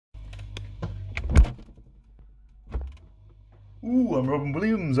Ooh, I'm Robin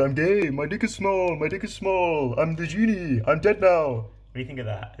Williams. I'm gay. My dick is small. My dick is small. I'm the genie. I'm dead now. What do you think of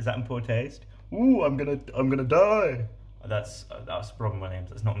that? Is that in poor taste? Ooh, I'm gonna die. That's Robin Williams.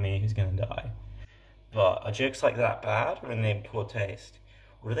 That's not me who's gonna die. But are jokes like that bad, or are they in poor taste?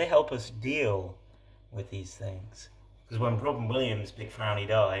 Or do they help us deal with these things? Because when Robin Williams, Big Frowny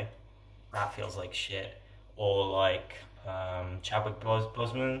Die, that feels like shit. Or like Chadwick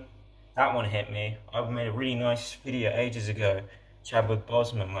Boseman, that one hit me. I made a really nice video ages ago. Chadwick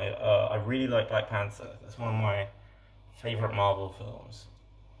Boseman, I really like Black Panther. That's one of my favorite Marvel films.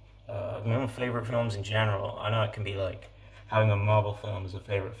 My favorite films in general. I know it can be like having a Marvel film as a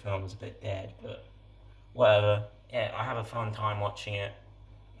favorite film is a bit dead, but whatever. Yeah, I have a fun time watching it.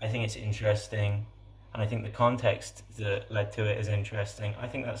 I think it's interesting, and I think the context that led to it is interesting. I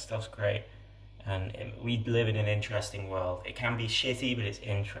think that stuff's great, and we live in an interesting world. It can be shitty, but it's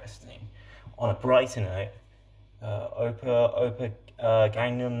interesting. On a brighter note,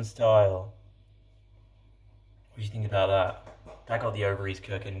 Gangnam Style. What do you think about that? That got the ovaries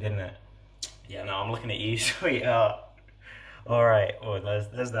cooking, didn't it? Yeah, no, I'm looking at you, sweetheart. All right, well,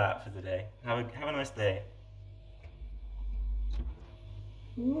 there's that for today. Have a nice day.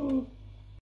 Ooh.